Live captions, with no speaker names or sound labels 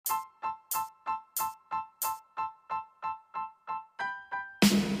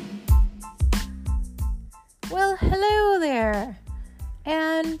hello there,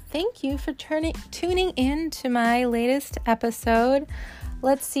 and thank you for tuning in to my latest episode.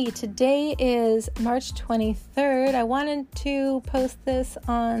 Let's see, today is March 23rd. I wanted to post this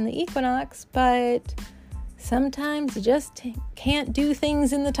on the equinox, but sometimes you just can't do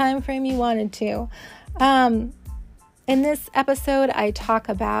things in the time frame you wanted to. In this episode, I talk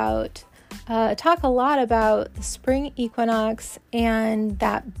a lot about the spring equinox and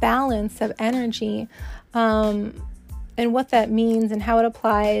that balance of energy, and what that means and how it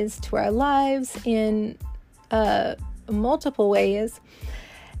applies to our lives in multiple ways.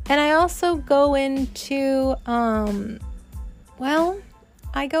 And I also go into, I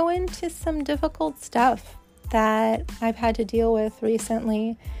go into some difficult stuff that I've had to deal with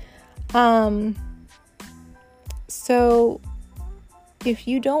recently. So if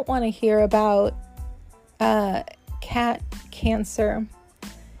you don't want to hear about cat cancer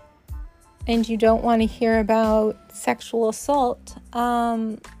and you don't want to hear about sexual assault,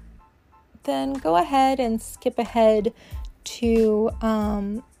 then go ahead and skip ahead to,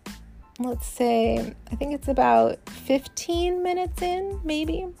 let's say, I think it's about 15 minutes in,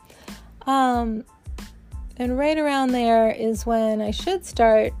 maybe. And right around there is when I should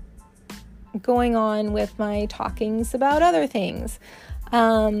start going on with my talkings about other things.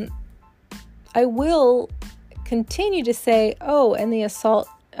 I will continue to say, and the assault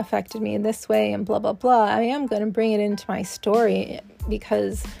affected me in this way and blah, blah, blah. I am going to bring it into my story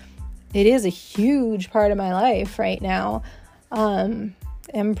because it is a huge part of my life right now, and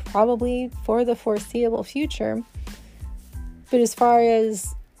probably for the foreseeable future. But as far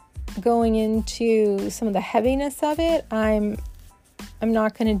as going into some of the heaviness of it, I'm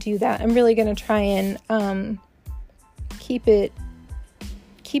not going to do that. I'm really going to try and keep it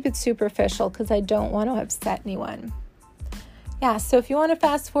superficial because I don't want to upset anyone. Yeah, so if you want to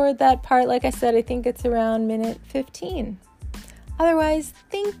fast forward that part, like I said, I think it's around minute 15. Otherwise,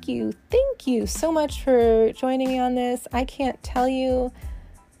 thank you so much for joining me on this. I can't tell you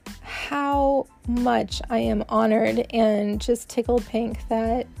how much I am honored and just tickled pink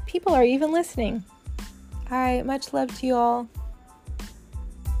that people are even listening. All right, much love to you all.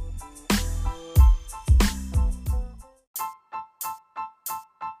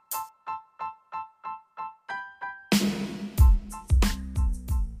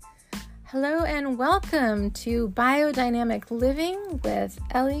 Hello and welcome to Biodynamic Living with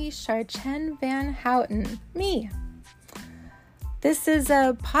Ellie Charchen Van Houten, me. This is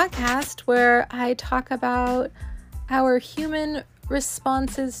a podcast where I talk about our human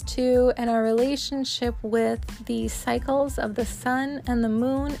responses to and our relationship with the cycles of the sun and the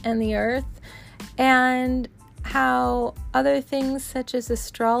moon and the earth, and how other things such as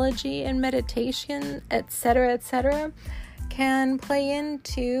astrology and meditation, etc., can play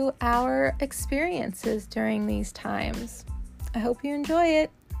into our experiences during these times. I hope you enjoy it.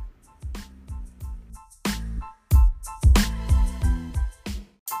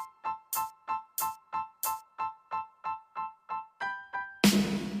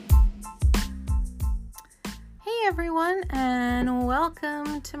 Hey everyone, and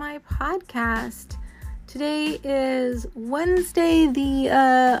welcome to my podcast. Today is Wednesday,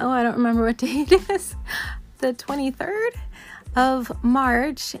 I don't remember what day it is, the 23rd of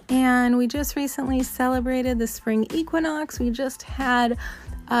March, and we just recently celebrated the spring equinox. We just had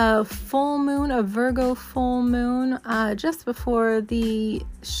a full moon, a Virgo full moon, just before the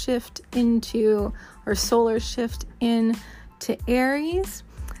solar shift into Aries.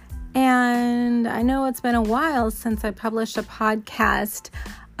 And I know it's been a while since I published a podcast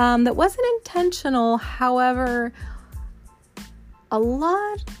that wasn't intentional. However, a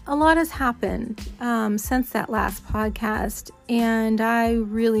lot has happened since that last podcast, and I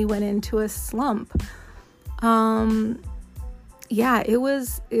really went into a slump. It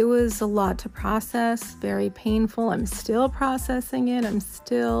was a lot to process, very painful. I'm still processing it. I'm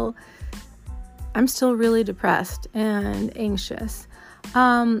still really depressed and anxious.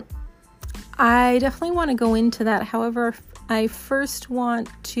 I definitely want to go into that. However, I first want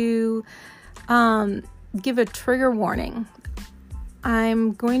to give a trigger warning.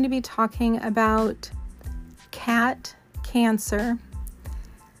 I'm going to be talking about cat cancer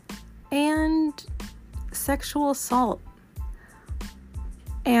and sexual assault.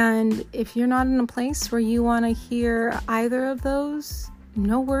 And if you're not in a place where you want to hear either of those,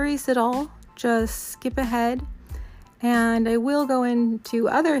 no worries at all. Just skip ahead. And I will go into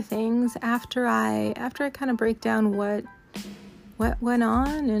other things after I kind of break down what went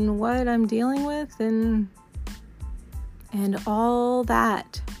on and what I'm dealing with and all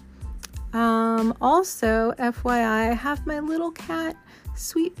that. Also, FYI, I have my little cat,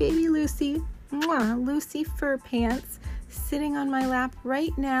 sweet baby Lucy, Lucy Fur Pants sitting on my lap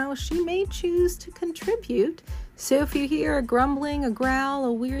right now. She may choose to contribute. So if you hear a grumbling, a growl,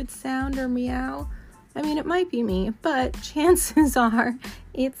 a weird sound, or meow, I mean, it might be me, but chances are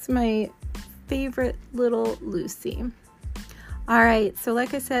it's my favorite little Lucy. All right, so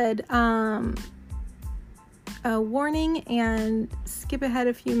like I said, a warning and skip ahead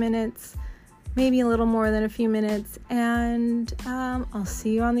a few minutes, maybe a little more than a few minutes, and I'll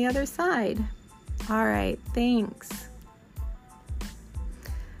see you on the other side. All right, thanks.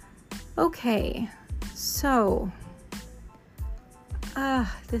 Okay, so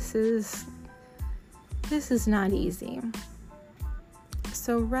this is not easy.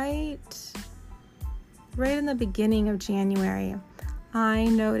 So right in the beginning of January, I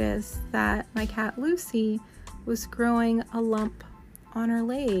noticed that my cat Lucy was growing a lump on her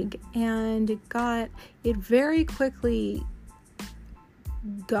leg, and it very quickly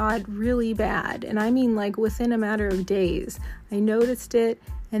got really bad. And I mean, like, within a matter of days, I noticed it,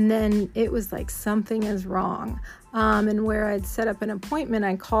 and then it was like something is wrong. And where I'd set up an appointment,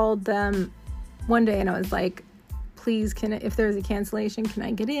 I called them one day and I was like, please, if there's a cancellation, can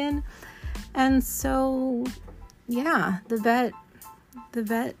I get in? And so, yeah, the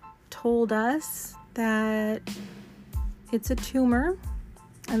vet told us that it's a tumor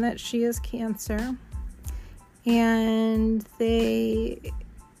and that she has cancer, and they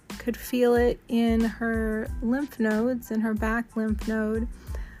could feel it in her lymph nodes, in her back lymph node.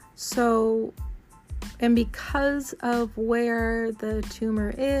 So, and because of where the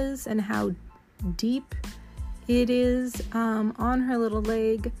tumor is and how deep it is on her little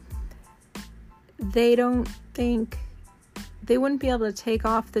leg, they wouldn't be able to take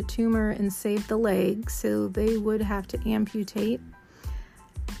off the tumor and save the leg, so they would have to amputate.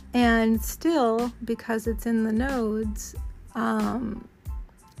 And still, because it's in the nodes,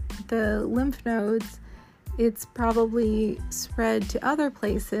 the lymph nodes, it's probably spread to other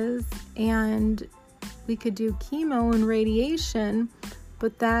places, and we could do chemo and radiation,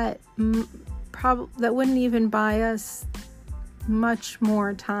 but that wouldn't even buy us much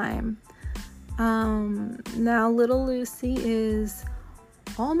more time. Now little Lucy is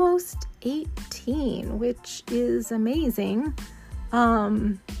almost 18, which is amazing.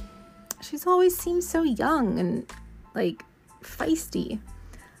 She's always seemed so young and like feisty.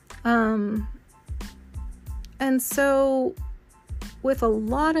 And so with a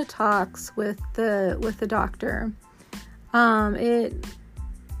lot of talks with the doctor,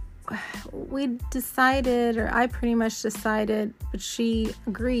 we decided, or I pretty much decided, but she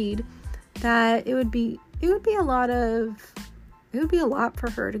agreed, that it would be a lot for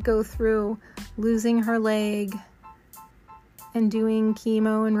her to go through losing her leg and doing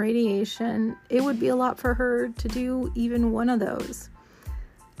chemo and radiation. It would be a lot for her to do even one of those.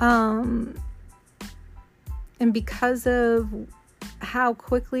 And because of how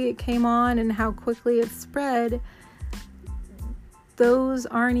quickly it came on and how quickly it spread, those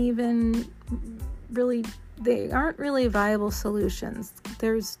aren't really viable solutions.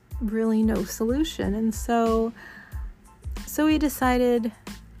 There's really no solution. And so we decided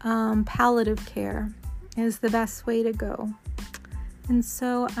palliative care is the best way to go. And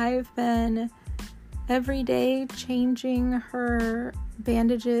so I've been every day changing her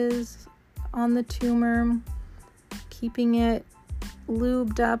bandages on the tumor, keeping it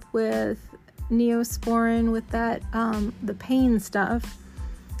lubed up with Neosporin, with that the pain stuff.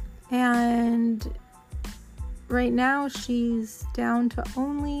 And right now she's down to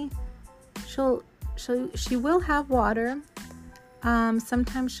only, she will have water.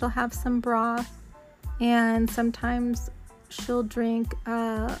 Sometimes she'll have some broth, and sometimes she'll drink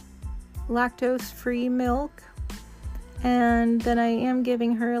lactose-free milk. And then I am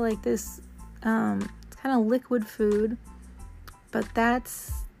giving her like this kind of liquid food, but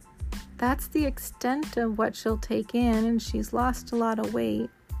that's the extent of what she'll take in, and she's lost a lot of weight.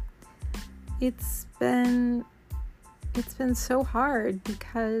 It's been so hard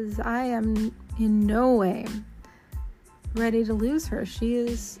because I am in no way ready to lose her. She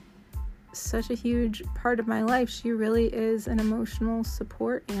is such a huge part of my life. She really is an emotional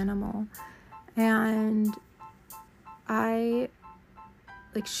support animal, and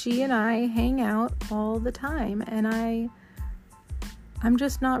she and I hang out all the time, and I'm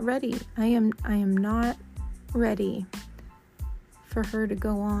just not ready. I am not ready for her to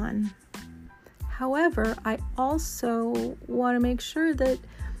go on. However, I also want to make sure that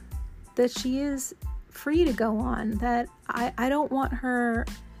she is free to go on, that I don't want her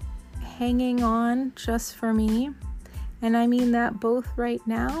hanging on just for me. And I mean that both right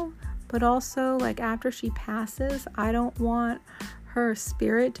now, but also like after she passes, I don't want her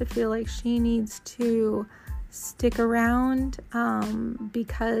spirit to feel like she needs to stick around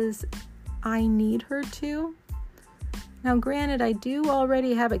because I need her to. Now, granted, I do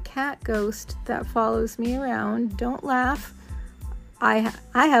already have a cat ghost that follows me around. Don't laugh. I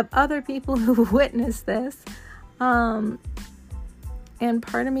have other people who witnessed this. And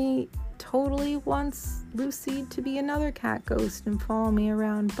part of me totally wants Lucy to be another cat ghost and follow me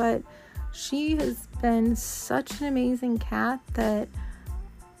around. But she has been such an amazing cat that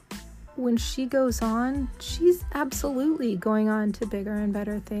when she goes on, she's absolutely going on to bigger and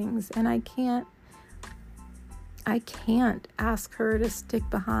better things. And I can't ask her to stick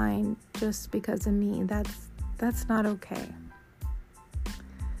behind just because of me. That's not okay.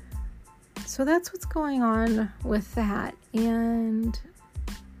 So that's what's going on with that. And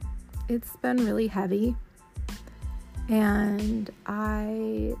it's been really heavy. And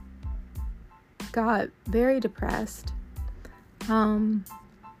I got very depressed.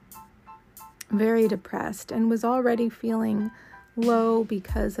 Very depressed, and was already feeling low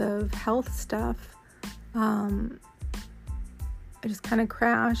because of health stuff. I just kind of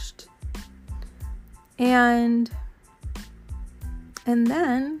crashed. And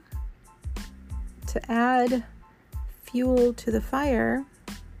then, to add fuel to the fire,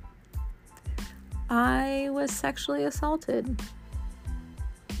 I was sexually assaulted,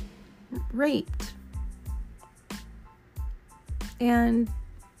 raped. And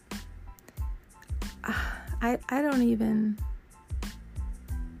I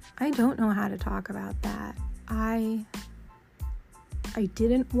don't know how to talk about that. I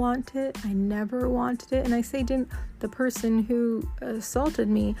didn't want it. I never wanted it. And I say didn't, the person who assaulted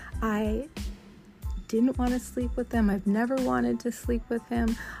me, I didn't want to sleep with them. I've never wanted to sleep with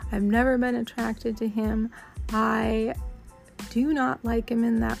him. I've never been attracted to him. I do not like him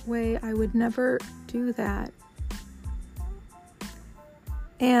in that way. I would never do that.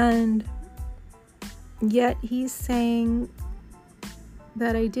 And yet he's saying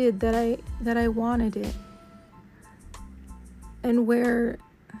that I did, that I wanted it. And while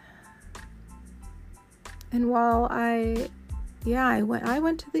I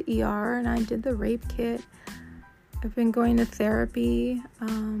went to the ER and I did the rape kit. I've been going to therapy.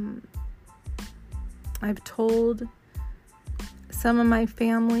 I've told some of my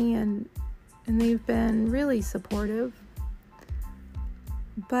family and they've been really supportive.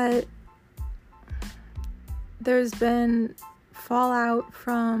 But there's been fallout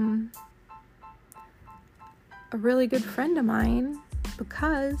from a really good friend of mine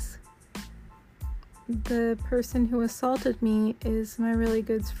because the person who assaulted me is my really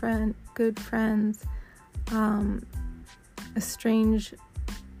good friend's estranged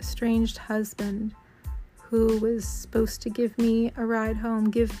husband, who was supposed to give me a ride home,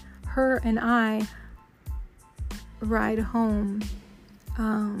 give her and I a ride home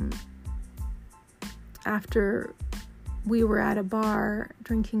after we were at a bar,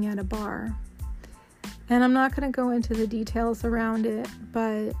 drinking at a bar. And I'm not going to go into the details around it,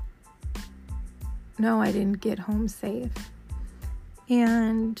 but no, I didn't get home safe.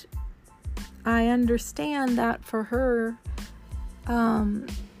 And I understand that for her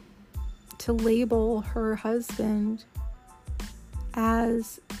to label her husband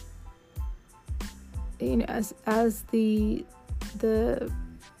as, you know, as the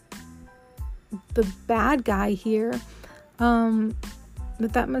bad guy here,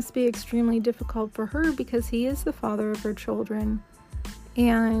 that must be extremely difficult for her because he is the father of her children,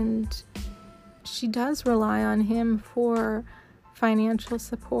 and she does rely on him for financial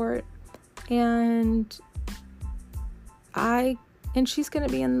support, and she's going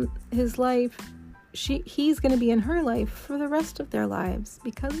to be in his life. He's going to be in her life for the rest of their lives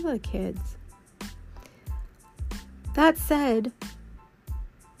because of the kids. That said,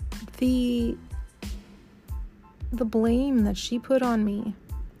 the blame that she put on me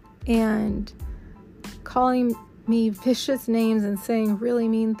and calling me vicious names and saying really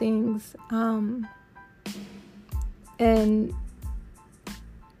mean things, and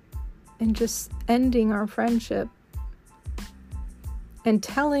just ending our friendship and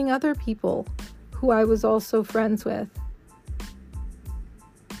telling other people who I was also friends with,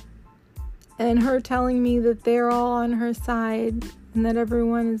 and her telling me that they're all on her side and that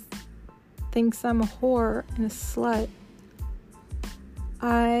everyone thinks I'm a whore and a slut.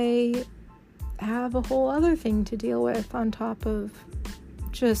 I have a whole other thing to deal with on top of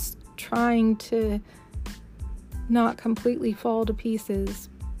just trying to not completely fall to pieces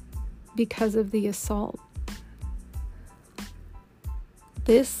because of the assault.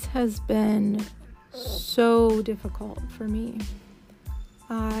 This has been so difficult for me.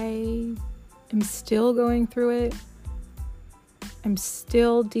 I am still going through it. I'm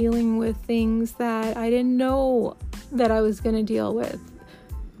still dealing with things that I didn't know that I was going to deal with.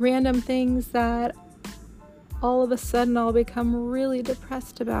 Random things that all of a sudden I'll become really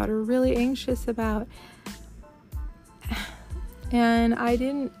depressed about or really anxious about. And I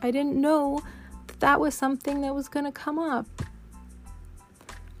didn't know that was something that was going to come up.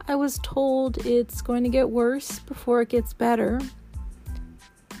 I was told it's going to get worse before it gets better.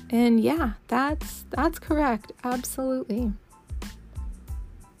 And yeah, that's correct. Absolutely.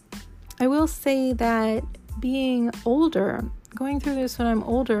 I will say that being older, going through this when I'm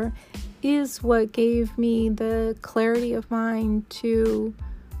older, is what gave me the clarity of mind to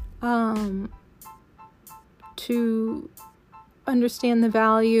understand the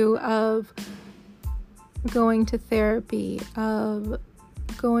value of going to therapy, of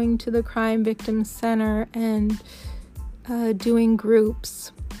going to the Crime Victim Center and doing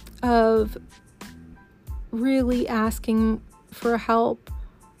groups, of really asking for help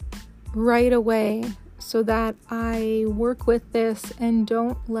right away so that I work with this and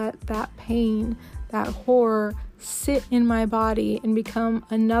don't let that pain, that horror sit in my body and become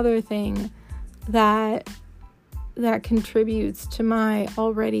another thing that contributes to my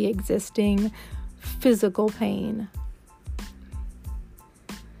already existing physical pain.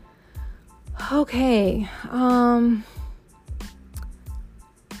 Okay. All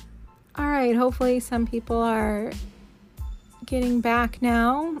right. Hopefully some people are getting back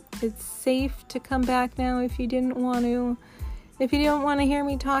now. It's safe to come back now if you didn't want to hear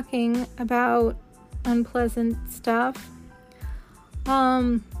me talking about unpleasant stuff.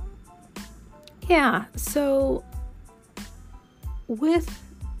 Yeah, so with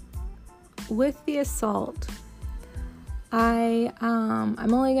the assault,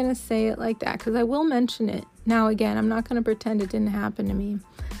 I'm only going to say it like that because I will mention it. Now again, I'm not going to pretend it didn't happen to me.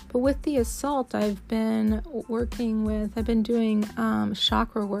 But with the assault, I've been doing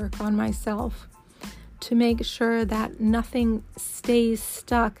chakra work on myself to make sure that nothing stays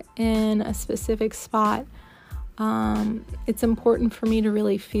stuck in a specific spot. It's important for me to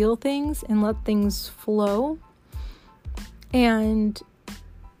really feel things and let things flow. And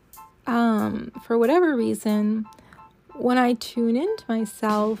for whatever reason, when I tune into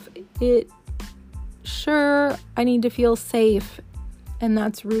myself, I need to feel safe. And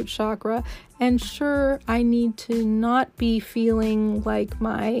that's root chakra. And sure, I need to not be feeling like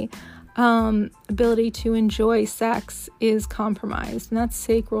my ability to enjoy sex is compromised. And that's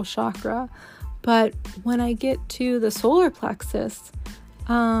sacral chakra. But when I get to the solar plexus,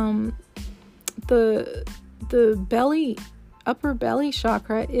 the upper belly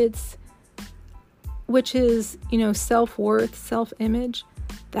chakra, which is, self-worth, self-image,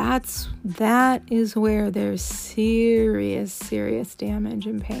 that is where there's serious damage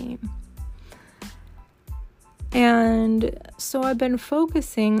and pain. And so I've been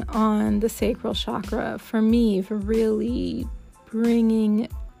focusing on the sacral chakra for me, for really bringing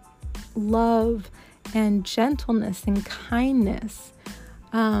love and gentleness and kindness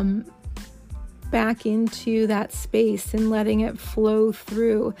back into that space and letting it flow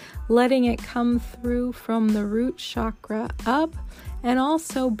through, letting it come through from the root chakra up, and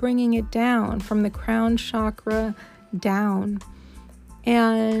also bringing it down from the crown chakra down.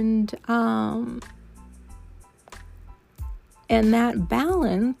 And that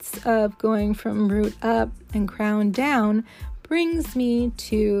balance of going from root up and crown down brings me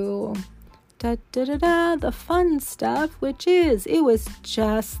to the fun stuff, which is, it was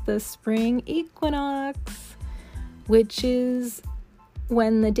just the spring equinox, which is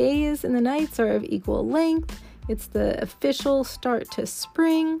when the days and the nights are of equal length. It's the official start to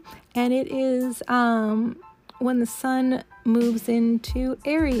spring, and it is when the sun moves into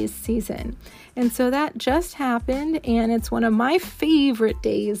Aries season. And so that just happened, and it's one of my favorite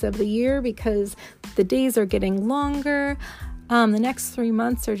days of the year because the days are getting longer. The next 3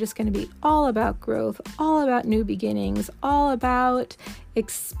 months are just going to be all about growth, all about new beginnings, all about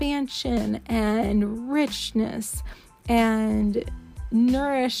expansion and richness and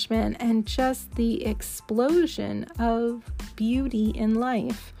nourishment and just the explosion of beauty in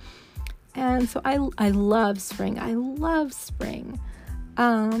life. And so I love spring. I love spring.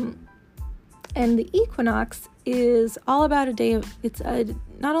 And the equinox is all about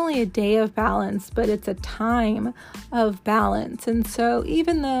not only a day of balance, but it's a time of balance. And so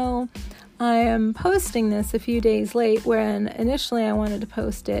even though I am posting this a few days late, when initially I wanted to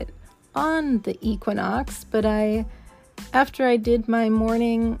post it on the equinox, but after I did my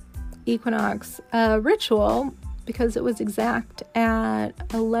morning equinox ritual, because it was exact at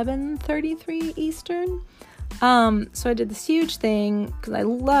 11:33 Eastern. So I did this huge thing because I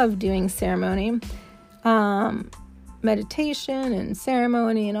love doing ceremony. meditation and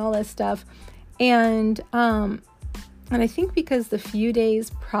ceremony and all this stuff. And I think because the few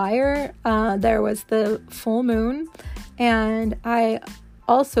days prior, there was the full moon, and I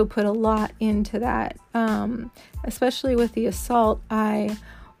also put a lot into that, especially with the assault. I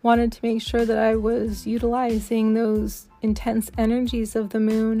wanted to make sure that I was utilizing those intense energies of the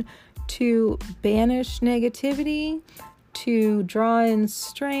moon to banish negativity, to draw in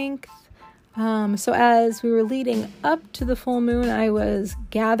strength. So as we were leading up to the full moon, I was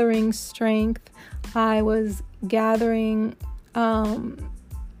gathering strength. I was gathering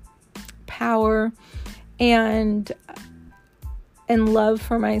power and love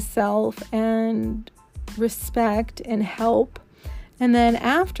for myself and respect and help. And then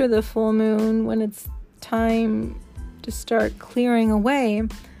after the full moon, when it's time to start clearing away,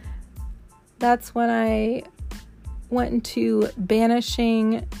 that's when I went into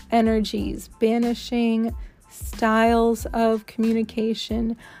banishing energies, banishing styles of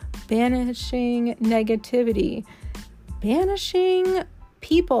communication, banishing negativity, banishing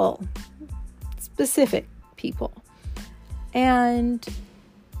people, specific people. And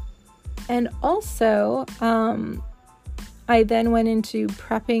also, I then went into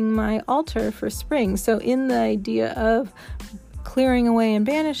prepping my altar for spring. So in the idea of clearing away and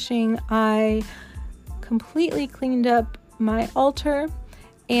banishing, I completely cleaned up my altar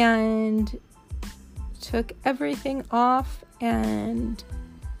and took everything off and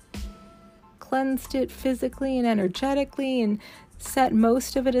cleansed it physically and energetically and set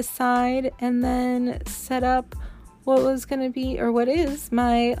most of it aside, and then set up what was going to be, or what is,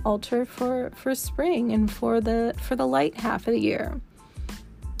 my altar for spring and for the light half of the year.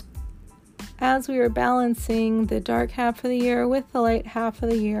 As we were balancing the dark half of the year with the light half of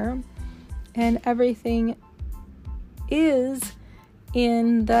the year, and everything is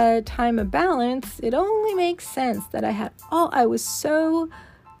in the time of balance, it only makes sense that I was so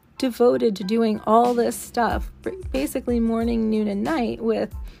devoted to doing all this stuff, basically morning, noon, and night,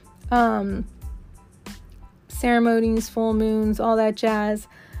 with ceremonies, full moons, all that jazz,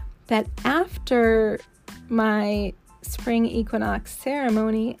 that after my spring equinox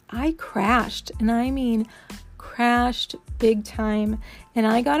ceremony, I crashed, and I mean crashed big time, and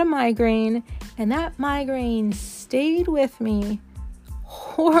I got a migraine, and that migraine stayed with me,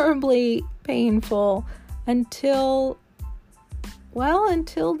 horribly painful, until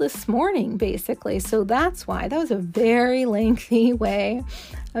this morning, basically. So that's why. That was a very lengthy way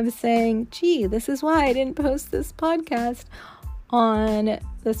of saying, gee, this is why I didn't post this podcast on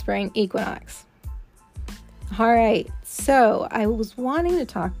the spring equinox. All right, so I was wanting to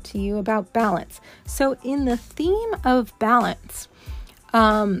talk to you about balance. So in the theme of balance,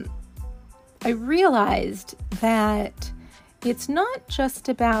 I realized that it's not just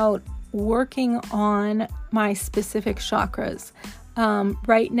about working on my specific chakras.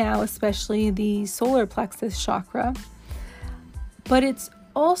 Right now, especially the solar plexus chakra, but it's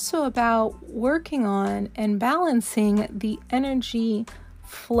also about working on and balancing the energy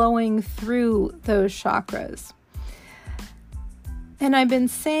flowing through those chakras. And I've been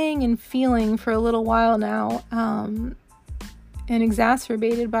saying and feeling for a little while now, and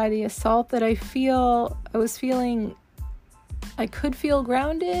exacerbated by the assault, that I could feel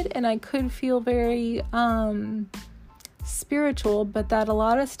grounded, and I could feel very spiritual, but that a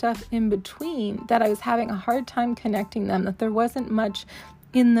lot of stuff in between, that I was having a hard time connecting them, that there wasn't much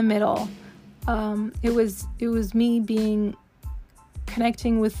in the middle. It was me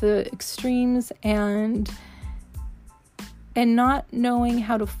connecting with the extremes and not knowing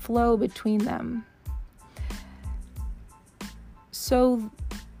how to flow between them. So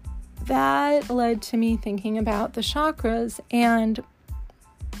that led to me thinking about the chakras, and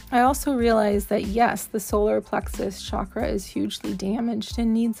I also realized that yes, the solar plexus chakra is hugely damaged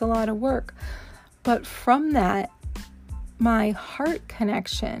and needs a lot of work. But from that, my heart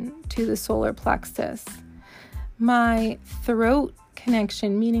connection to the solar plexus, my throat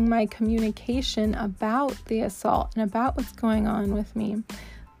connection, meaning my communication about the assault and about what's going on with me,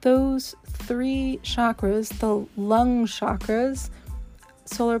 those three chakras, the lung chakras,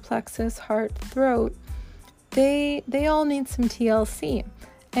 solar plexus, heart, throat, they all need some TLC.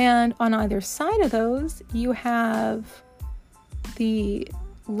 And on either side of those, you have the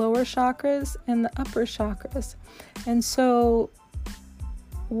lower chakras and the upper chakras. And so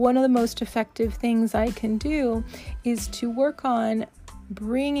one of the most effective things I can do is to work on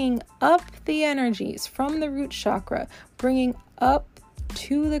bringing up the energies from the root chakra, bringing up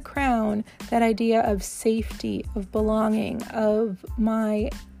to the crown that idea of safety, of belonging, of my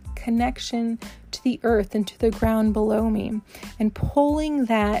connection to the earth and to the ground below me, and pulling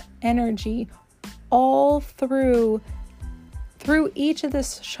that energy all through each of the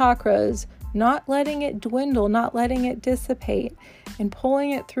chakras, not letting it dwindle, not letting it dissipate, and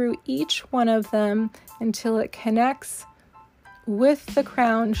pulling it through each one of them until it connects with the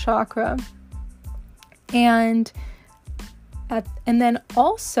crown chakra. And then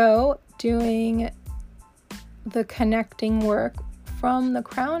also doing the connecting work from the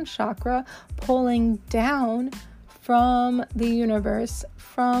crown chakra, pulling down from the universe,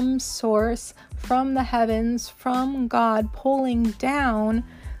 from source, from the heavens, from God, pulling down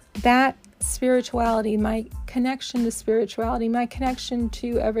that spirituality, my connection to spirituality, my connection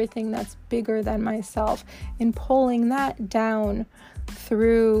to everything that's bigger than myself, and pulling that down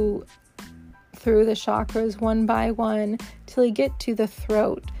through the chakras one by one till you get to the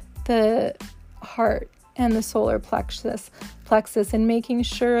throat, the heart, and the solar plexus, and making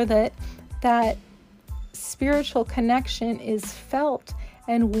sure that spiritual connection is felt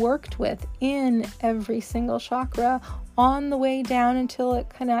and worked with in every single chakra on the way down until it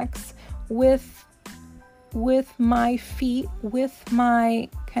connects with my feet, with my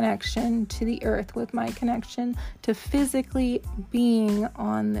connection to the earth, with my connection to physically being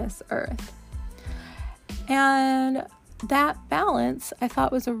on this earth. And that balance, I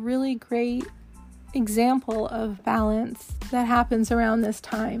thought, was a really great example of balance that happens around this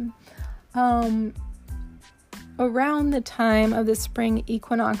time. Around the time of the spring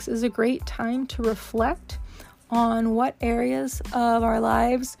equinox is a great time to reflect on what areas of our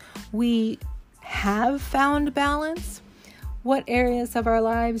lives we have found balance, what areas of our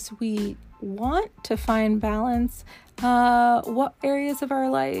lives we want to find balance, what areas of our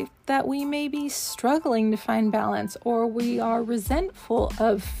life that we may be struggling to find balance, or we are resentful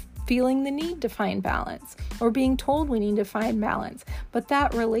of feeling the need to find balance, or being told we need to find balance. But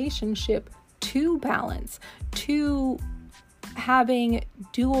that relationship to balance, to having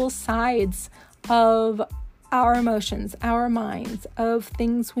dual sides of our emotions, our minds, of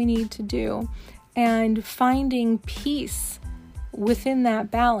things we need to do, and finding peace within that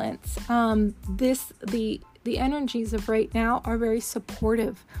balance. The energies of right now are very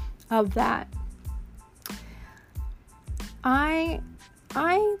supportive of that. I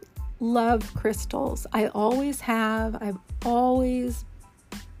love crystals. I always have. I've always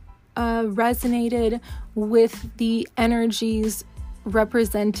resonated with the energies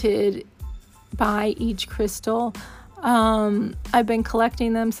represented by each crystal. I've been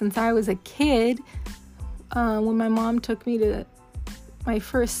collecting them since I was a kid, when my mom took me to my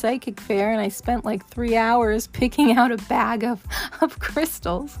first psychic fair, and I spent like 3 hours picking out a bag of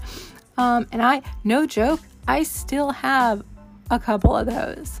crystals. And I, no joke, I still have a couple of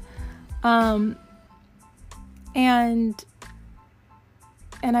those. And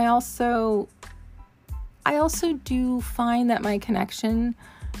I also do find that my connection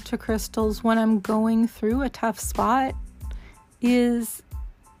to crystals when I'm going through a tough spot is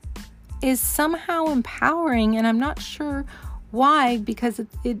somehow empowering, and I'm not sure why, because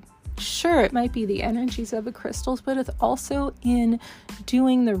it might be the energies of the crystals, but it's also in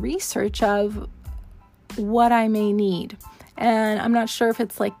doing the research of what I may need. And I'm not sure if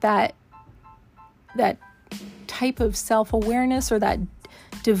it's like that type of self-awareness or that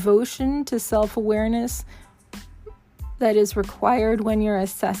devotion to self-awareness that is required when you're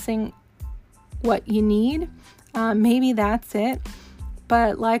assessing what you need. Maybe that's it.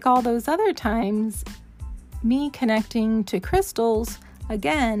 But like all those other times, me connecting to crystals,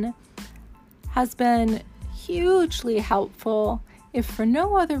 again, has been hugely helpful, if for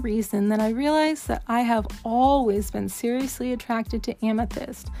no other reason than I realized that I have always been seriously attracted to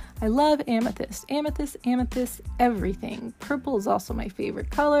amethyst. I love amethyst, everything. Purple is also my favorite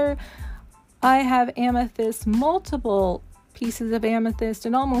color. I have amethyst, multiple pieces of amethyst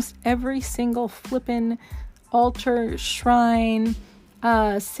in almost every single flippin' altar, shrine,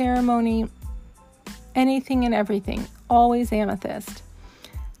 ceremony, anything and everything. Always amethyst.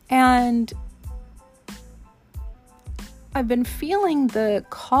 And I've been feeling the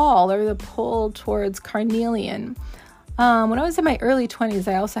call or the pull towards carnelian. When I was in my early 20s,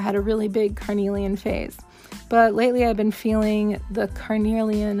 I also had a really big carnelian phase. But lately I've been feeling the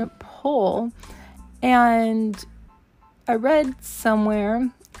carnelian pull. And I read somewhere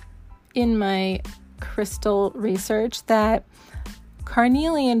in my crystal research that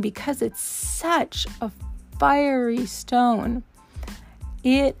carnelian, because it's such a fiery stone,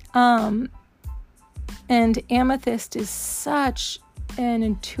 and amethyst is such an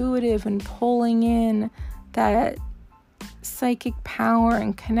intuitive and pulling in that psychic power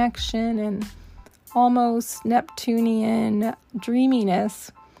and connection and almost Neptunian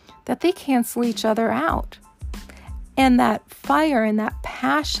dreaminess, that they cancel each other out. And that fire and that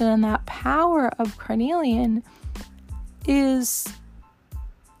passion and that power of carnelian is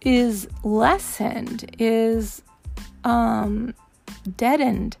lessened, is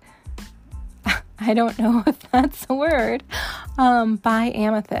deadened. I don't know if that's a word, by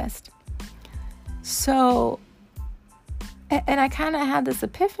amethyst. So, and I kind of had this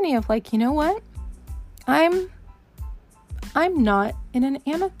epiphany of like, you know what? I'm not in an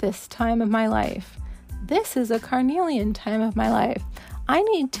amethyst time of my life. This is a carnelian time of my life. I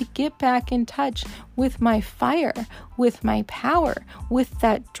need to get back in touch with my fire, with my power, with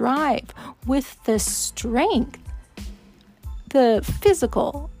that drive, with the strength, the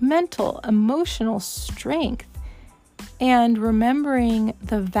physical, mental, emotional strength, and remembering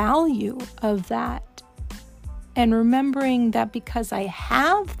the value of that. And remembering that because I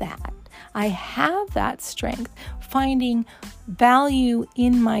have that strength, finding value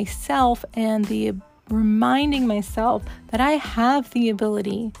in myself and reminding myself that I have the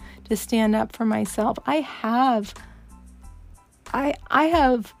ability to stand up for myself. I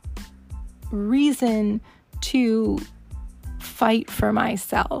have reason to fight for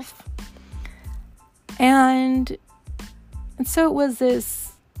myself. And so it was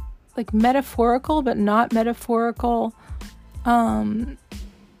this like metaphorical but not metaphorical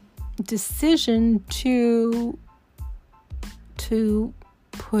decision to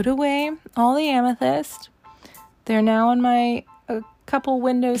put away all the amethyst. They're now on my couple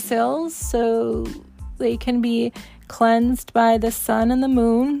windowsills so they can be cleansed by the sun and the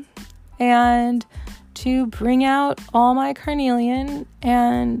moon, and to bring out all my carnelian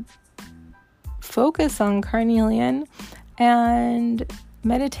and focus on carnelian and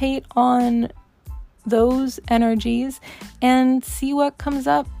meditate on those energies and see what comes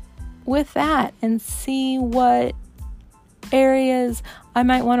up with that, and see what areas I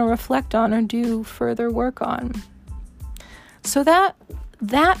might want to reflect on or do further work on. So that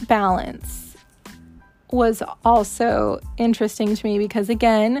balance was also interesting to me because,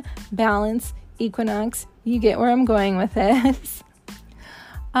 again, balance, equinox, you get where I'm going with this.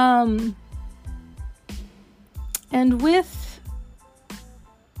 And with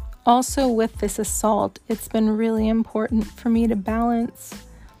this assault, it's been really important for me to balance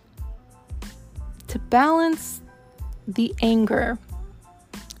the anger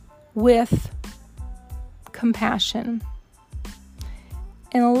with compassion.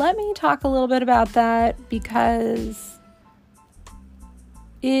 And let me talk a little bit about that because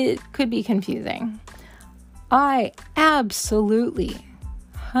it could be confusing. I absolutely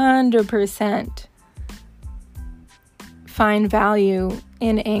 100% find value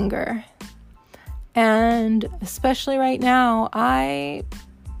in anger. And especially right now, I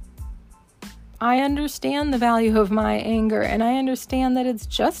understand the value of my anger, and I understand that it's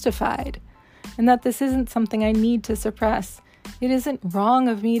justified and that this isn't something I need to suppress. It isn't wrong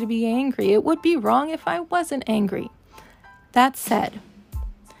of me to be angry. It would be wrong if I wasn't angry. That said,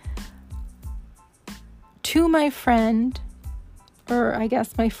 to my friend, or I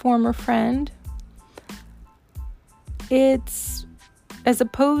guess my former friend, it's as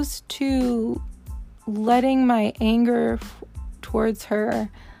opposed to letting my anger towards her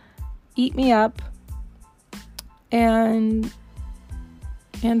eat me up and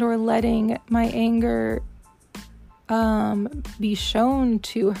or letting my anger be shown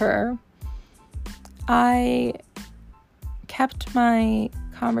to her, I kept my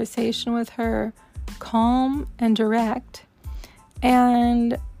conversation with her calm and direct,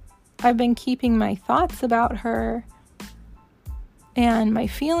 and I've been keeping my thoughts about her and my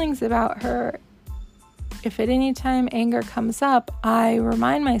feelings about her. If at any time anger comes up, I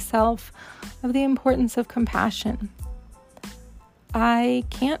remind myself of the importance of compassion. I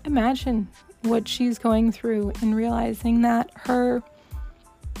can't imagine what she's going through in realizing that her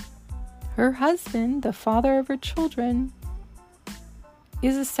husband, the father of her children,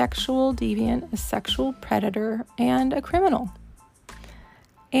 is a sexual deviant, a sexual predator, and a criminal.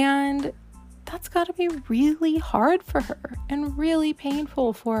 And that's got to be really hard for her and really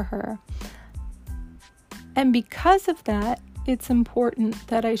painful for her. And because of that, it's important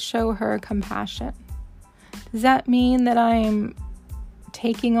that I show her compassion. Does that mean that I'm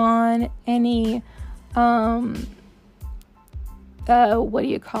taking on any, that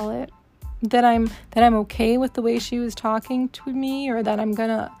I'm okay with the way she was talking to me, or that I'm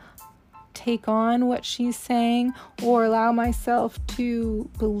gonna take on what she's saying or allow myself to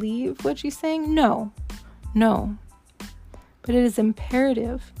believe what she's saying? No. But it is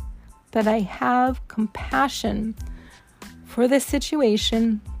imperative that I have compassion for the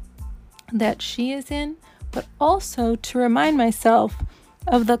situation that she is in, but also to remind myself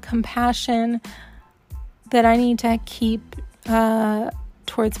of the compassion that I need to keep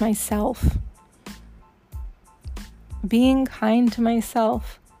towards myself. Being kind to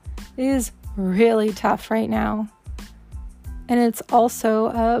myself is really tough right now. And it's also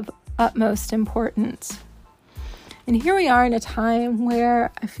of utmost importance. And here we are in a time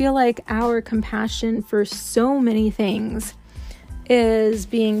where I feel like our compassion for so many things is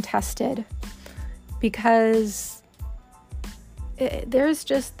being tested, because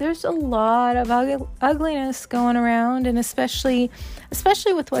there's a lot of ugliness going around, and especially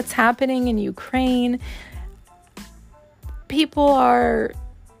with what's happening in Ukraine. There's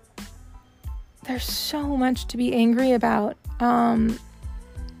so much to be angry about. And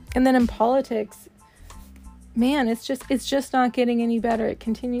then in politics, man, it's just not getting any better. It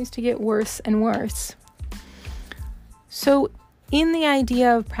continues to get worse and worse. So in the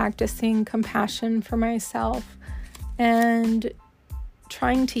idea of practicing compassion for myself and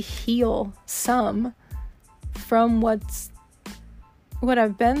trying to heal some from what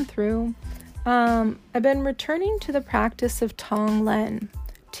I've been through, I've been returning to the practice of Tonglen,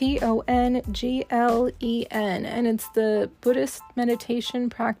 Tonglen, and it's the Buddhist meditation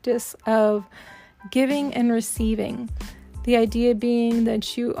practice of giving and receiving. The idea being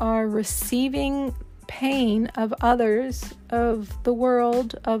that you are receiving pain of others, of the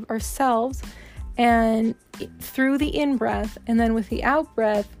world, of ourselves, and through the in-breath, and then with the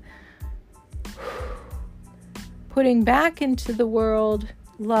out-breath, putting back into the world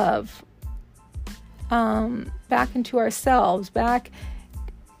love, back into ourselves, back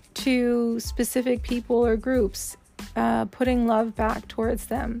to specific people or groups, putting love back towards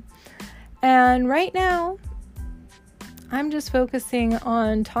them. And right now, I'm just focusing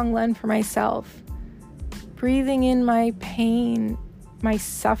on Tonglen for myself, breathing in my pain, my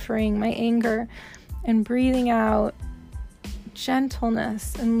suffering, my anger, and breathing out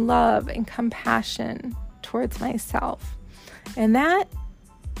gentleness and love and compassion towards myself. And that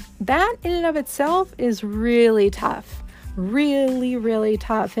in and of itself is really tough. Really, really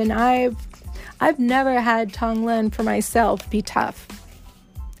tough. And I've never had Tonglen for myself be tough.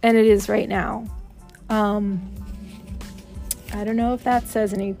 And it is right now. I don't know if that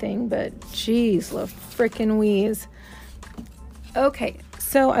says anything, but geez, la frickin' wheeze. Okay,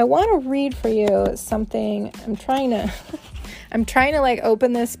 so I want to read for you something. I'm trying to like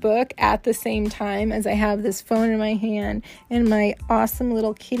open this book at the same time as I have this phone in my hand and my awesome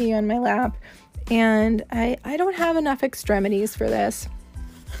little kitty on my lap. And I don't have enough extremities for this.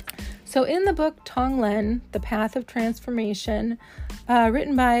 So in the book Tonglen, The Path of Transformation,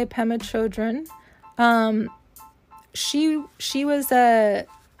 written by Pema Chodron, she was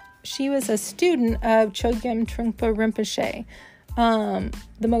a student of Chogyam Trungpa Rinpoche,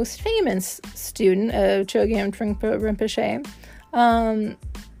 the most famous student of Chogyam Trungpa Rinpoche.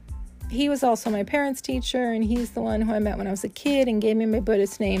 He was also my parents' teacher, and he's the one who I met when I was a kid and gave me my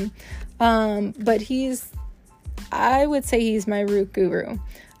Buddhist name. But I would say he's my root guru.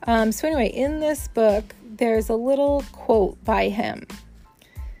 So anyway, in this book, there's a little quote by him.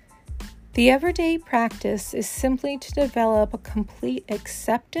 The everyday practice is simply to develop a complete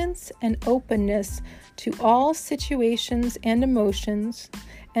acceptance and openness to all situations and emotions,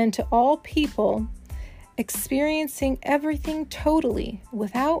 and to all people, experiencing everything totally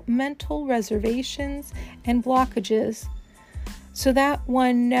without mental reservations and blockages, so that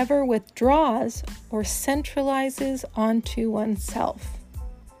one never withdraws or centralizes onto oneself.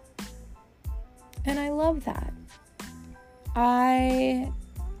 And I love that. I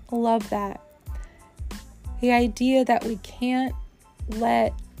love that. The idea that we can't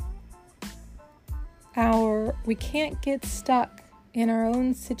get stuck in our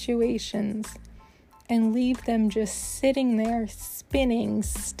own situations and leave them just sitting there spinning,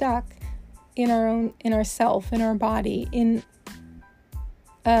 stuck in ourself, in our body, in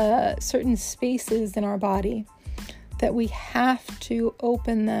certain spaces in our body, that we have to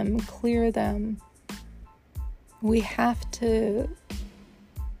open them, clear them. We have to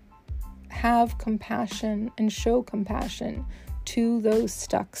have compassion and show compassion to those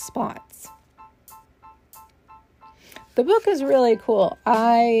stuck spots. The book is really cool.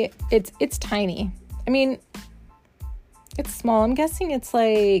 It's tiny. I mean, it's small. I'm guessing it's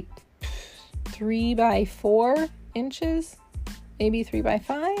like 3 by 4 inches, maybe 3 by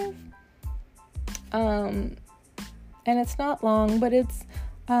 5. And it's not long, but it's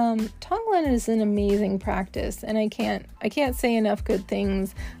Tonglen is an amazing practice, and I can't say enough good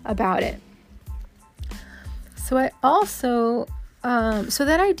things about it. So I also so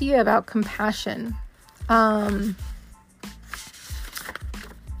that idea about compassion.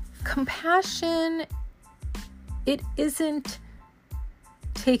 Compassion, it isn't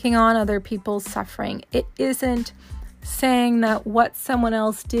taking on other people's suffering. It isn't saying that what someone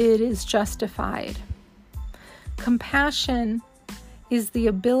else did is justified. Compassion is the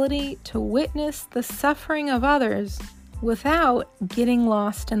ability to witness the suffering of others without getting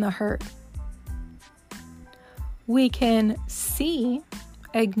lost in the hurt. We can see,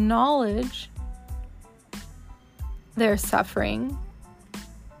 acknowledge their suffering.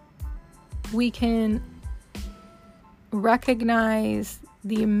 We can recognize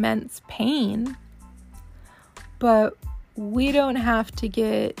the immense pain, but we don't have to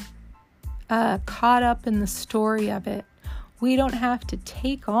get caught up in the story of it. We don't have to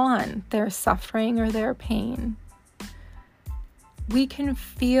take on their suffering or their pain. We can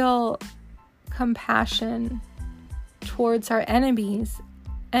feel compassion towards our enemies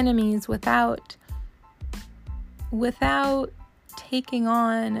without taking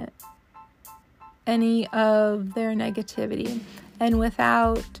on any of their negativity and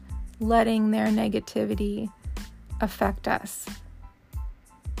without letting their negativity affect us.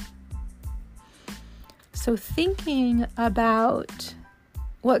 So thinking about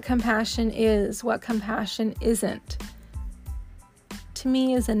what compassion is, what compassion isn't, to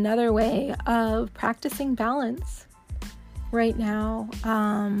me is another way of practicing balance right now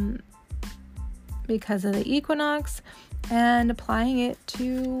because of the equinox, and applying it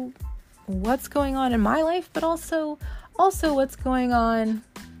to what's going on in my life, but also what's going on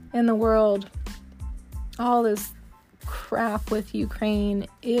in the world. All this crap with Ukraine,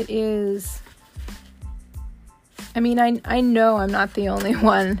 it is, I mean, I know I'm not the only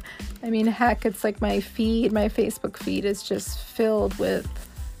one. I mean, heck, it's like my Facebook feed is just filled with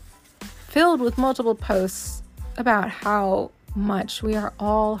multiple posts about how much we are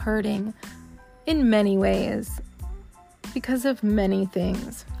all hurting in many ways because of many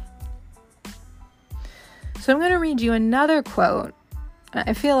things. So I'm going to read you another quote.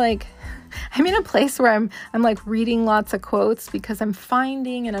 I feel like I'm in a place where I'm like reading lots of quotes because I'm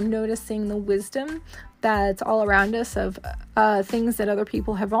finding and I'm noticing the wisdom that's all around us of things that other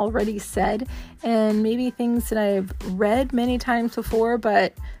people have already said, and maybe things that I've read many times before,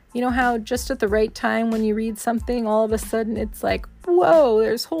 but you know how just at the right time when you read something, all of a sudden it's like, whoa,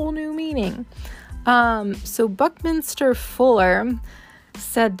 there's whole new meaning. So Buckminster Fuller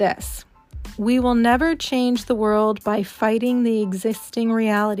said this: "We will never change the world by fighting the existing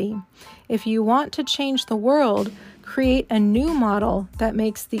reality. If you want to change the world, create a new model that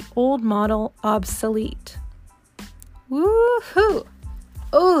makes the old model obsolete." Woohoo!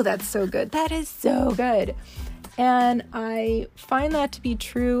 Oh, that's so good. That is so good. And I find that to be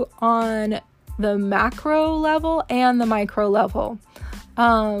true on the macro level and the micro level.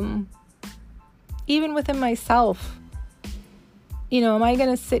 Even within myself, am I going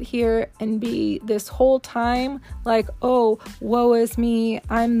to sit here and be this whole time like, oh, woe is me,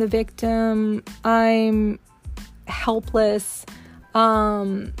 I'm the victim, I'm helpless?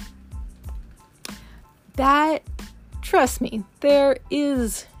 That, trust me, there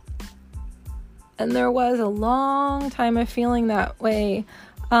is, and there was a long time of feeling that way,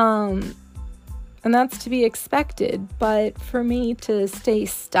 and that's to be expected, but for me to stay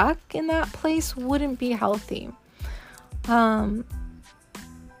stuck in that place wouldn't be healthy. I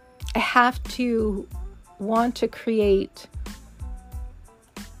have to want to create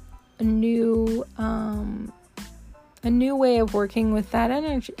a new way of working with that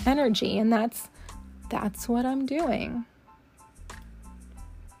energy, and that's what I'm doing.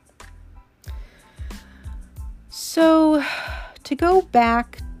 So, to go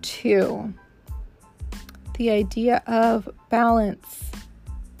back to the idea of balance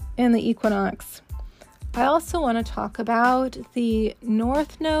in the equinox, I also want to talk about the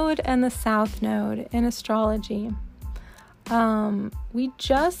North Node and the South Node in astrology. We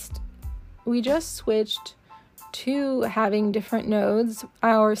just switched to having different nodes.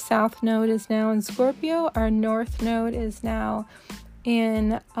 Our South Node is now in Scorpio. Our North Node is now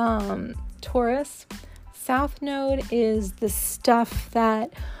in Taurus. South Node is the stuff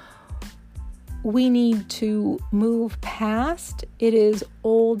that we need to move past. It is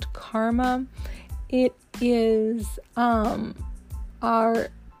old karma. It is our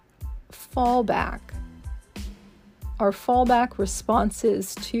fallback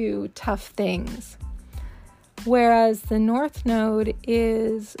responses to tough things. Whereas the North Node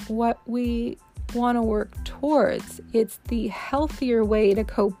is what we want to work towards. It's the healthier way to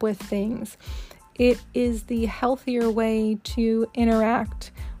cope with things. It is the healthier way to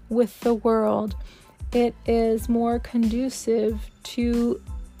interact with the world. It is more conducive to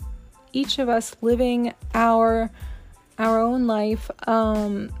each of us living our own life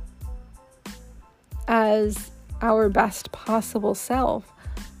as our best possible self.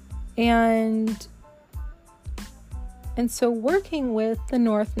 And so working with the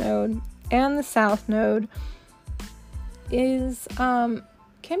North Node and the South Node is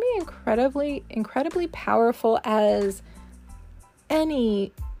can be incredibly powerful, as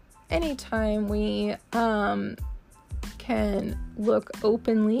any time we can look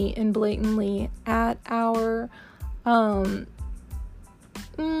openly and blatantly at our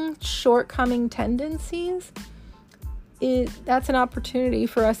shortcoming tendencies. That's an opportunity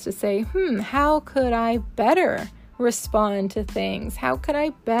for us to say, how could I better respond to things? How could I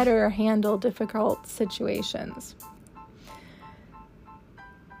better handle difficult situations?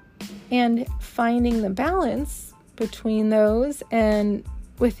 And finding the balance between those, and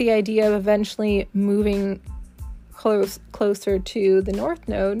with the idea of eventually moving closer to the North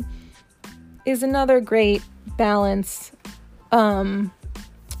Node, is another great balance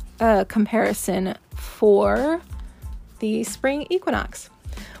comparison for the spring equinox.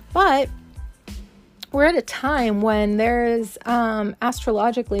 But we're at a time when there's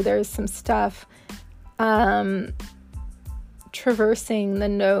astrologically there's some stuff traversing the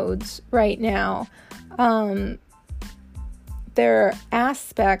nodes right now. There are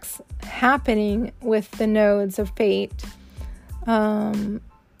aspects happening with the nodes of fate.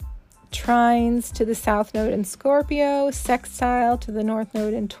 Trines to the South Node in Scorpio, sextile to the North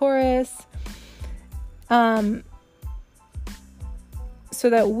Node in Taurus. So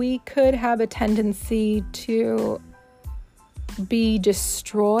that we could have a tendency to be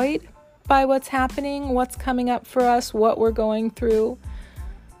destroyed by what's happening, what's coming up for us, what we're going through.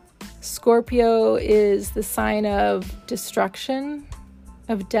 Scorpio is the sign of destruction,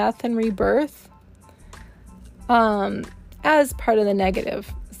 of death and rebirth, as part of the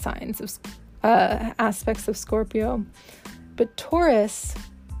negative signs of aspects of Scorpio. But Taurus,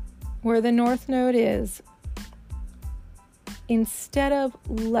 where the North Node is, instead of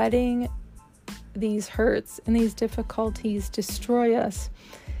letting these hurts and these difficulties destroy us,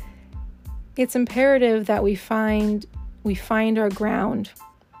 it's imperative that we find our ground.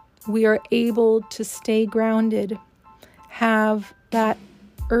 We are able to stay grounded, have that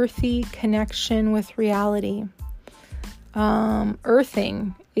earthy connection with reality.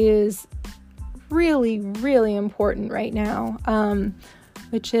 Earthing is really, really important right now,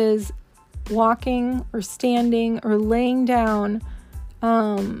 which is walking or standing or laying down.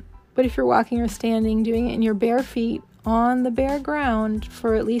 But if you're walking or standing, doing it in your bare feet on the bare ground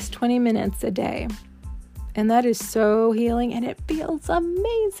for at least 20 minutes a day. And that is so healing, and it feels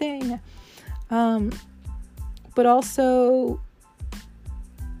amazing. But also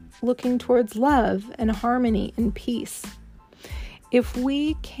looking towards love and harmony and peace. If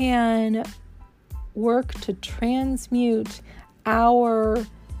we can work to transmute our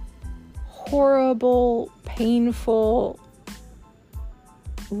horrible, painful,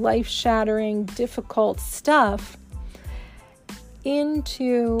 life-shattering, difficult stuff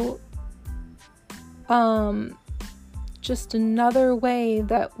into just another way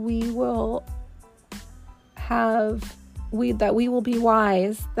that we will be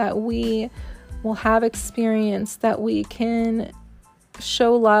wise, that we will have experience, that we can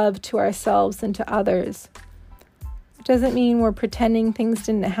show love to ourselves and to others. It doesn't mean we're pretending things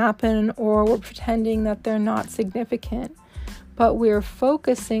didn't happen or we're pretending that they're not significant, but we're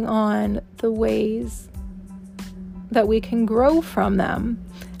focusing on the ways that we can grow from them,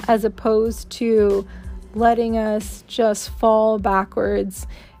 as opposed to letting us just fall backwards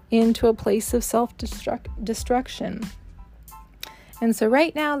into a place of self-destruction. And so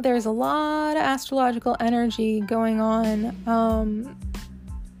right now there's a lot of astrological energy going on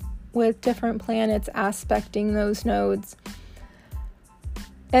with different planets aspecting those nodes.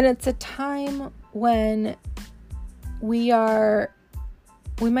 And it's a time when we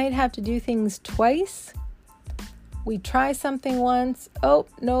might have to do things twice. We try something once, oh,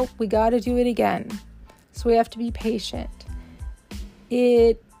 nope, we got to do it again. So we have to be patient.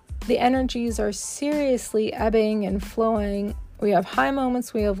 The energies are seriously ebbing and flowing. We have high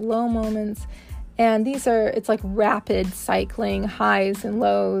moments, we have low moments, and it's like rapid cycling, highs and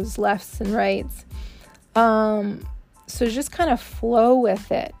lows, lefts and rights. So just kind of flow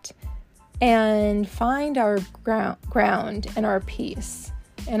with it and find our ground and our peace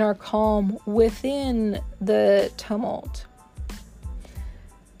and our calm within the tumult.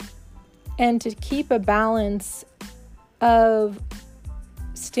 And to keep a balance of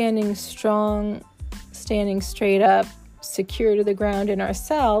standing strong, standing straight up, secure to the ground in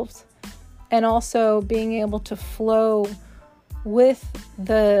ourselves, and also being able to flow with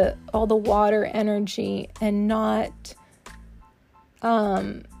all the water energy and not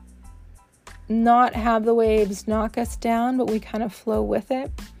have the waves knock us down, but we kind of flow with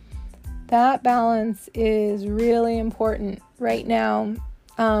it. That balance is really important right now,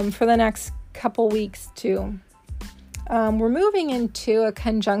 for the next couple weeks too. We're moving into a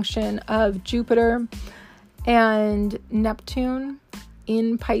conjunction of Jupiter and Neptune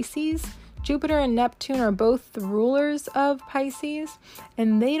in Pisces. Jupiter and Neptune are both the rulers of Pisces,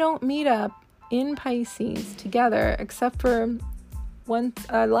 and they don't meet up in Pisces together except for once.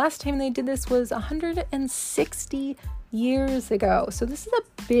 Last time they did this was 160 years ago. So this is a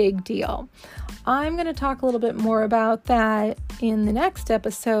big deal. I'm going to talk a little bit more about that in the next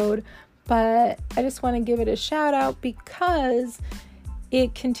episode, but I just want to give it a shout out because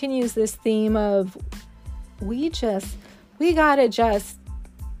it continues this theme of we gotta just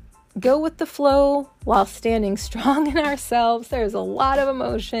go with the flow while standing strong in ourselves. There's a lot of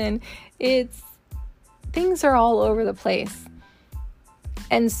emotion. Things are all over the place.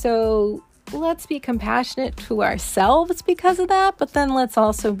 And so let's be compassionate to ourselves because of that, but then let's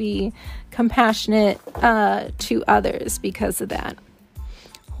also be compassionate to others because of that.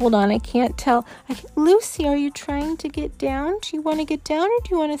 Hold on, I can't tell. Lucy, are you trying to get down? Do you want to get down or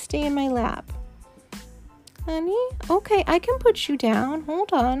do you want to stay in my lap? Honey? Okay, I can put you down.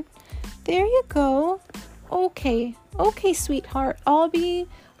 Hold on. There you go. Okay, sweetheart. I'll be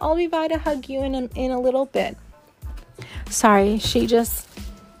by to hug you in a little bit. Sorry, she was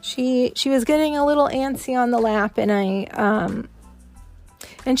getting a little antsy on the lap, and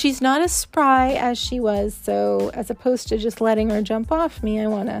and she's not as spry as she was. So as opposed to just letting her jump off me, I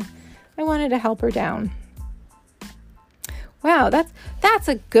wanted to help her down. Wow, that's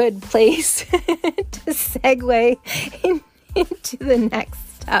a good place to segue into the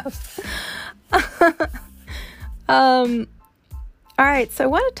next stuff. All right, so I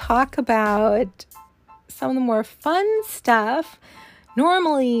want to talk about some of the more fun stuff.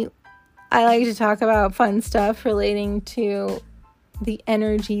 Normally, I like to talk about fun stuff relating to the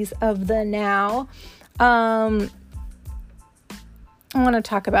energies of the now. I want to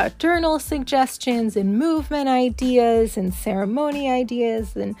talk about journal suggestions and movement ideas and ceremony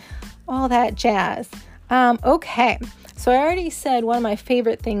ideas and all that jazz. Okay, so I already said one of my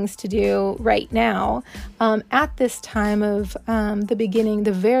favorite things to do right now at this time of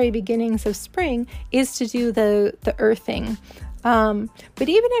the very beginnings of spring is to do the earthing. But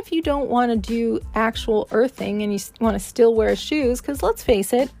even if you don't want to do actual earthing and you want to still wear shoes, because let's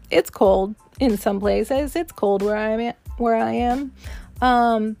face it, it's cold in some places. It's cold where I am.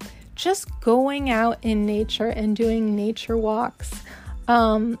 Just going out in nature and doing nature walks.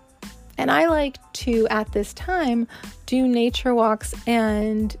 And I like to, at this time, do nature walks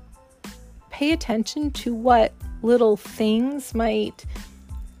and pay attention to what little things might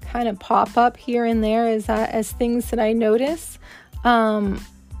kind of pop up here and there as things that I notice.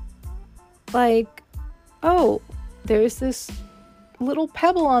 Like, oh, there's this little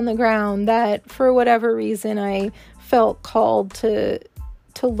pebble on the ground that for whatever reason I felt called to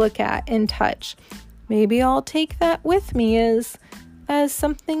look at and touch. Maybe I'll take that with me as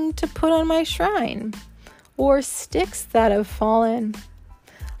something to put on my shrine, or sticks that have fallen.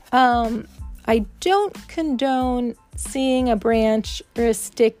 I don't condone seeing a branch or a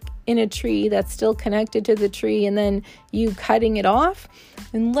stick in a tree that's still connected to the tree and then you cutting it off,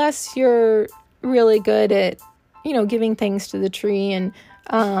 unless you're really good at, giving things to the tree and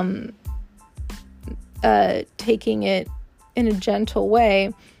taking it in a gentle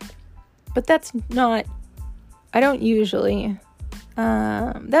way. But that's not usually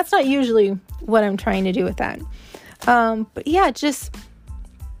what I'm trying to do with that. But yeah, just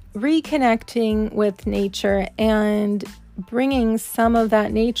reconnecting with nature and bringing some of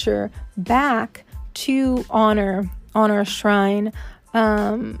that nature back to honor on our shrine,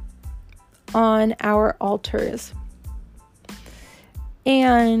 on our altars.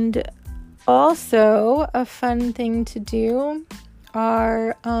 And also a fun thing to do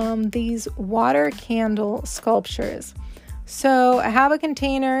are these water candle sculptures. So I have a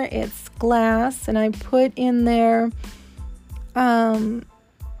container, it's glass, and I put in there,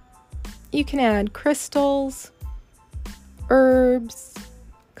 you can add crystals, herbs,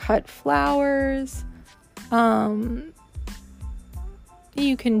 cut flowers, you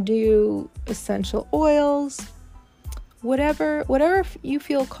can do essential oils, whatever you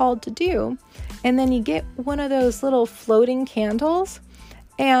feel called to do. And then you get one of those little floating candles,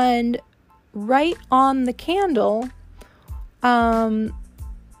 and right on the candle, either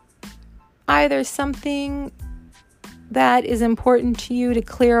something that is important to you to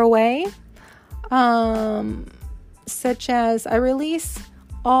clear away, such as I release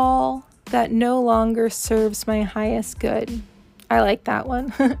all that no longer serves my highest good. I like that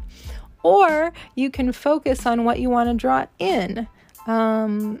one. Or you can focus on what you want to draw in.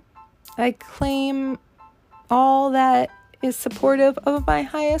 I claim all that is supportive of my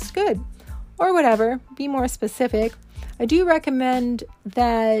highest good, or whatever. Be more specific. I do recommend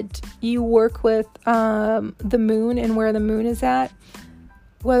that you work with the moon and where the moon is at,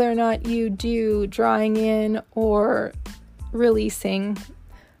 whether or not you do drawing in or releasing.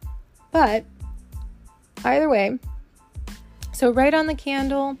 But either way, so write on the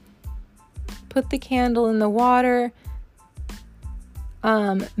candle, put the candle in the water,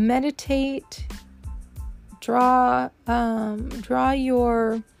 meditate, draw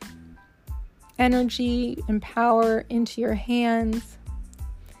your energy and power into your hands,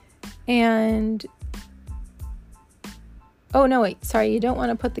 and you don't want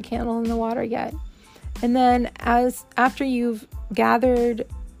to put the candle in the water yet. And then after you've gathered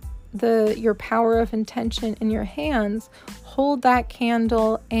your power of intention in your hands, hold that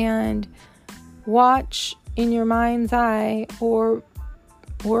candle and watch in your mind's eye or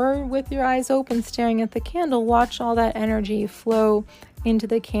with your eyes open staring at the candle, watch all that energy flow into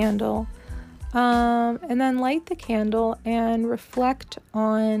the candle. And then light the candle and reflect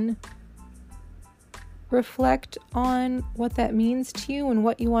on what that means to you and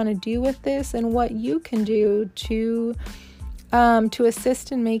what you want to do with this and what you can do to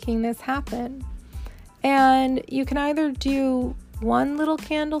assist in making this happen. And you can either do one little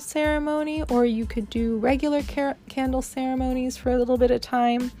candle ceremony, or you could do regular candle ceremonies for a little bit of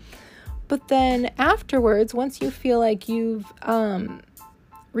time. But then afterwards, once you feel like you've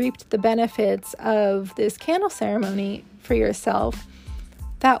reaped the benefits of this candle ceremony for yourself,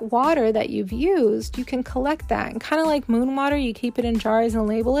 that water that you've used, you can collect that. And kind of like moon water, you keep it in jars and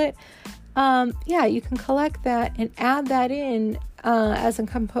label it. You can collect that and add that in as a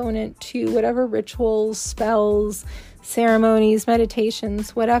component to whatever rituals, spells, ceremonies,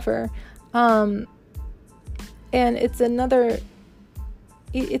 meditations, whatever. And it's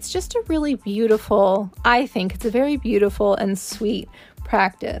just a really beautiful, I think it's a very beautiful and sweet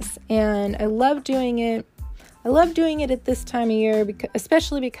practice. And I love doing it. I love doing it at this time of year,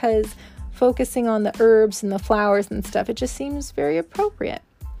 especially because focusing on the herbs and the flowers and stuff, it just seems very appropriate.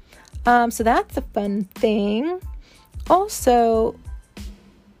 So that's a fun thing. Also,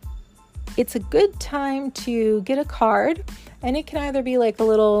 it's a good time to get a card, and it can either be like a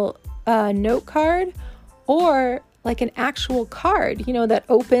little note card or like an actual card, that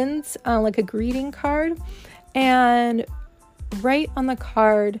opens like a greeting card, and write on the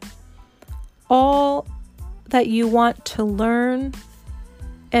card all that you want to learn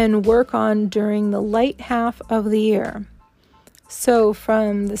and work on during the light half of the year. So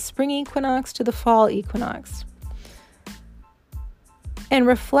from the spring equinox to the fall equinox. And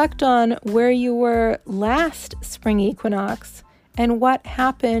reflect on where you were last spring equinox and what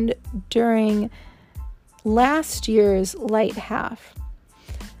happened during last year's light half.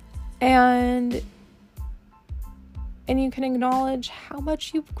 And you can acknowledge how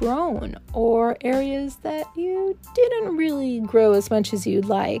much you've grown, or areas that you didn't really grow as much as you'd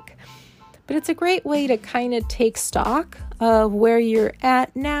like. But it's a great way to kind of take stock of where you're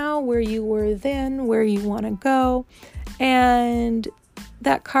at now, where you were then, where you want to go. And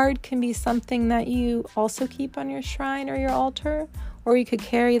that card can be something that you also keep on your shrine or your altar, or you could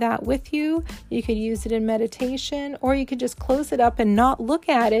carry that with you. You could use it in meditation, or you could just close it up and not look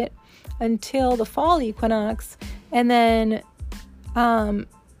at it until the fall equinox, and then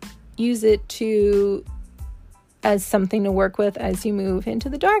use it as something to work with as you move into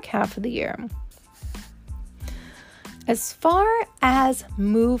the dark half of the year. As far as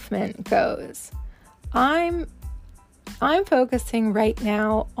movement goes, I'm focusing right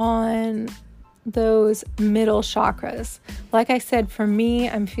now on those middle chakras. Like I said, for me,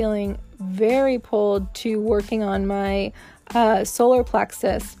 I'm feeling very pulled to working on my solar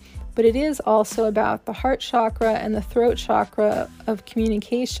plexus, but it is also about the heart chakra and the throat chakra of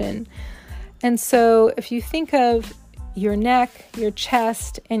communication. And so if you think of your neck, your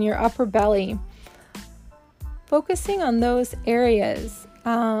chest, and your upper belly, focusing on those areas,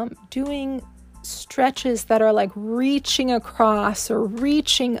 doing stretches that are like reaching across or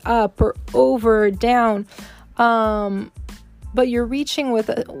reaching up or over or down, but you're reaching with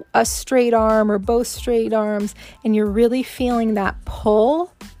a straight arm or both straight arms, and you're really feeling that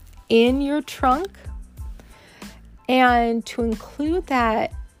pull in your trunk. And to include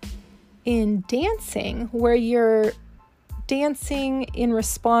that in dancing, where you're dancing in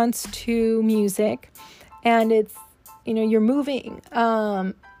response to music, and it's, you're moving,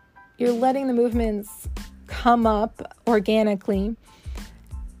 you're letting the movements come up organically,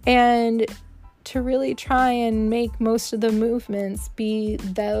 and to really try and make most of the movements be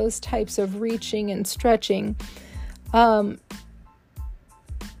those types of reaching and stretching.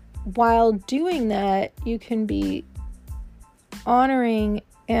 while doing that, you can be honoring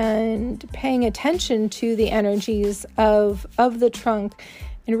and paying attention to the energies of the trunk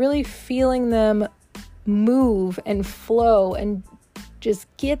and really feeling them move and flow and just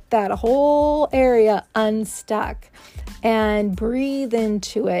get that whole area unstuck and breathe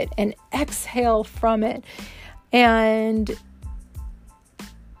into it and exhale from it and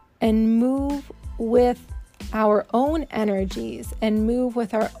move with our own energies and move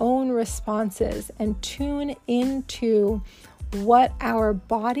with our own responses and tune into what our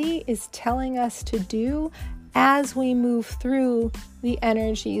body is telling us to do as we move through the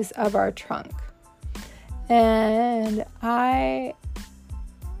energies of our trunk. And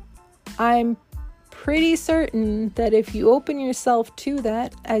I'm pretty certain that if you open yourself to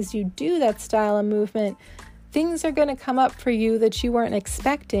that, as you do that style of movement, things are going to come up for you that you weren't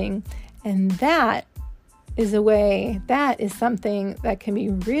expecting. And that is something that can be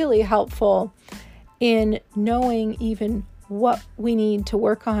really helpful in knowing even what we need to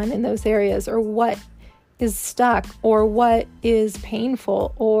work on in those areas, or what is stuck, or what is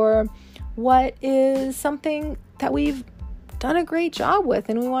painful, or what is something that we've done a great job with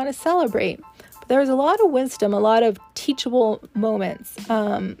and we want to celebrate. But there's a lot of wisdom, a lot of teachable moments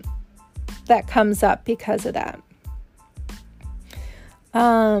that comes up because of that.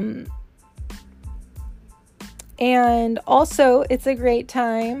 And also, it's a great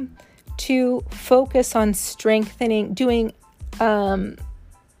time to focus on strengthening, doing the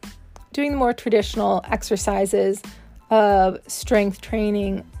more traditional exercises of strength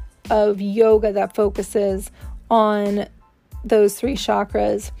training, of yoga that focuses on those 3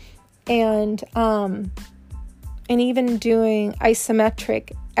 chakras, and even doing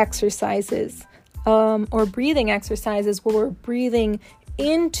isometric exercises or breathing exercises where we're breathing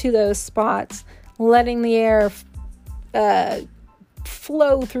into those spots, letting the air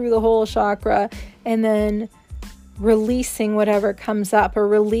flow through the whole chakra, and then releasing whatever comes up, or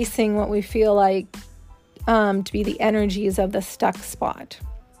releasing what we feel like to be the energies of the stuck spot.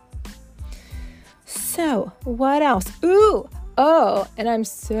 So what else? And I'm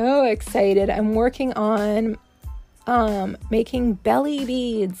so excited. I'm working on making belly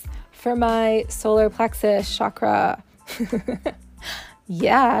beads for my solar plexus chakra.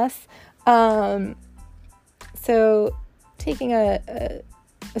 Yes. So taking a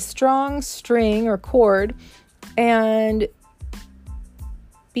strong string or cord and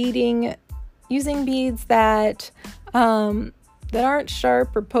using beads that aren't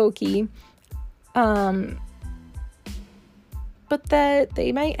sharp or pokey, but that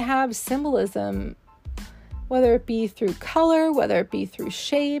they might have symbolism, whether it be through color, whether it be through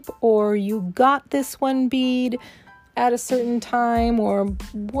shape, or you got this one bead at a certain time, or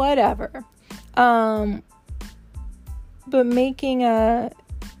whatever. But making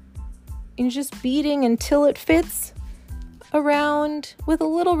just beading until it fits around, with a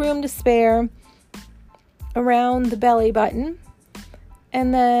little room to spare, around the belly button,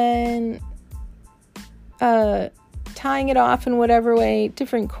 and then tying it off in whatever way.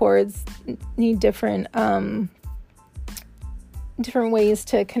 Different cords need different ways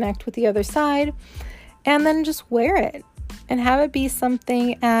to connect with the other side, and then just wear it and have it be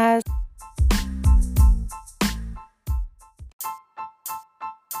something as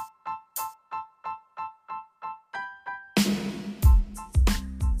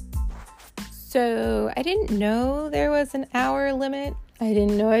So I didn't know there was an hour limit. I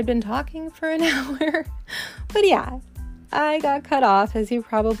didn't know I'd been talking for an hour. But yeah, I got cut off, as you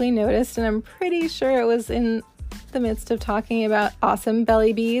probably noticed, and I'm pretty sure it was in the midst of talking about awesome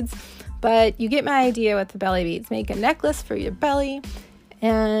belly beads. But you get my idea with the belly beads. Make a necklace for your belly.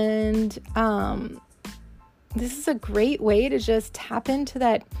 And this is a great way to just tap into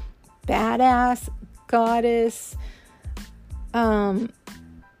that badass goddess,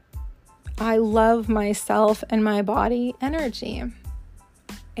 I love myself and my body energy.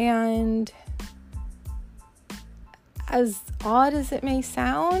 And as odd as it may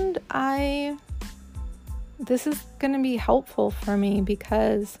sound, this is going to be helpful for me,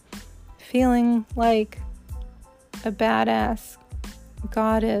 because feeling like a badass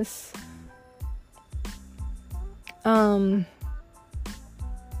goddess, well,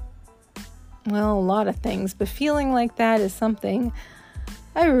 a lot of things, but feeling like that is something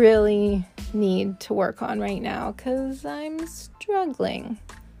I really need to work on right now, because I'm struggling.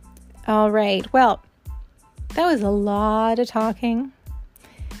 All right, well, that was a lot of talking,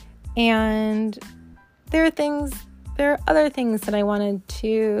 and there are other things that I wanted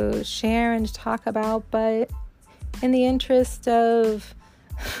to share and talk about, but in the interest of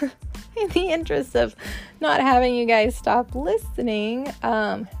not having you guys stop listening,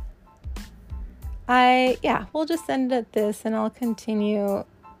 we'll just end at this, and I'll continue.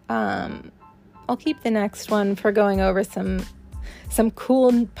 I'll keep the next one for going over some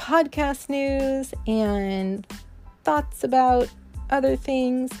cool podcast news and thoughts about other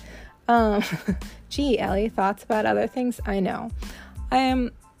things. Gee, Ellie, thoughts about other things? I know.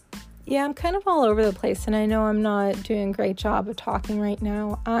 I'm kind of all over the place, and I know I'm not doing a great job of talking right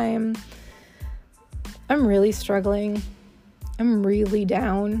now. I'm really struggling. I'm really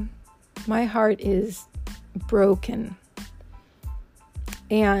down. My heart is broken.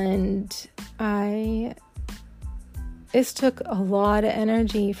 And this took a lot of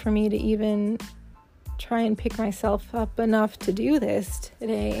energy for me to even try and pick myself up enough to do this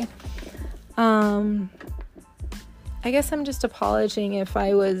today. I guess I'm just apologizing if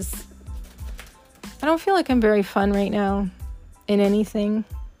I don't feel like I'm very fun right now in anything.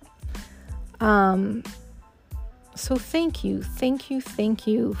 So thank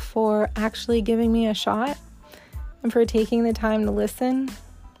you for actually giving me a shot and for taking the time to listen.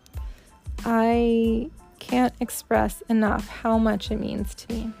 I can't express enough how much it means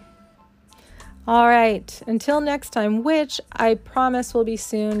to me. All right, until next time, which I promise will be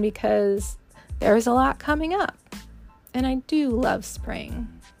soon because there's a lot coming up. And I do love spring.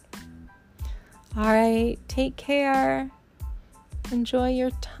 All right, take care. Enjoy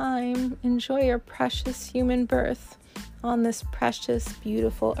your time. Enjoy your precious human birth on this precious,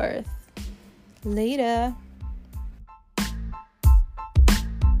 beautiful earth. Later.